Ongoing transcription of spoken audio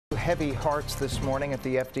heavy hearts this morning at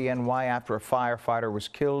the FDNY after a firefighter was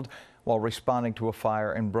killed while responding to a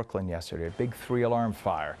fire in Brooklyn yesterday. A big 3-alarm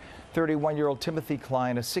fire. 31-year-old Timothy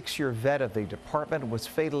Klein, a 6-year vet of the department, was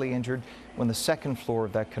fatally injured when the second floor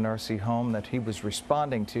of that Canarsie home that he was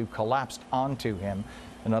responding to collapsed onto him.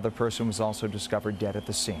 Another person was also discovered dead at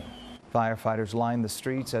the scene. Firefighters lined the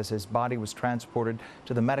streets as his body was transported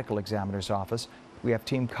to the medical examiner's office. We have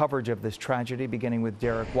team coverage of this tragedy, beginning with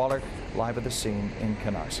Derek Waller, live at the scene in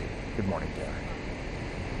Canarsie. Good morning, Derek.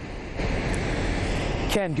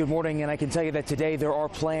 Ken, good morning, and I can tell you that today there are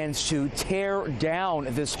plans to tear down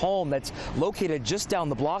this home that's located just down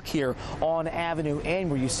the block here on Avenue N,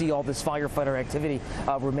 where you see all this firefighter activity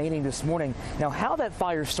remaining this morning. Now, how that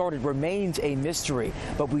fire started remains a mystery,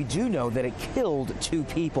 but we do know that it killed 2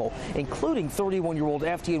 people, including 31-year-old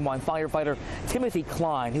FDNY firefighter Timothy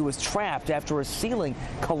Klein, who was trapped after a ceiling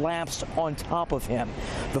collapsed on top of him.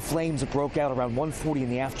 The flames broke out around 1:40 in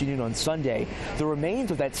the afternoon on Sunday. The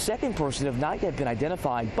remains of that second person have not yet been identified,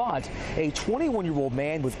 but a 21-year-old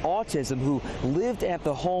man with autism who lived at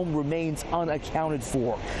the home remains unaccounted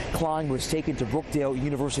for. Klein was taken to Brookdale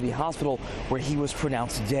University Hospital, where he was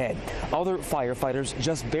pronounced dead. Other firefighters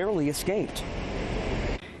just barely escaped.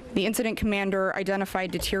 The incident commander identified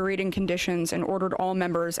deteriorating conditions and ordered all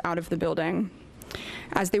members out of the building.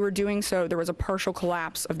 As they were doing so, there was a partial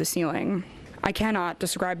collapse of the ceiling. I cannot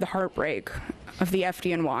describe the heartbreak of the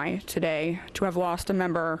FDNY today to have lost a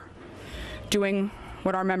member doing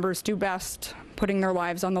what our members do best, putting their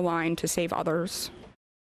lives on the line to save others.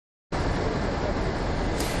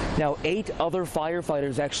 Now, 8 other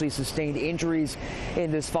firefighters actually sustained injuries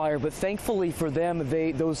in this fire, but thankfully for them,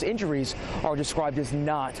 those injuries are described as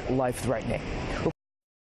not life-threatening.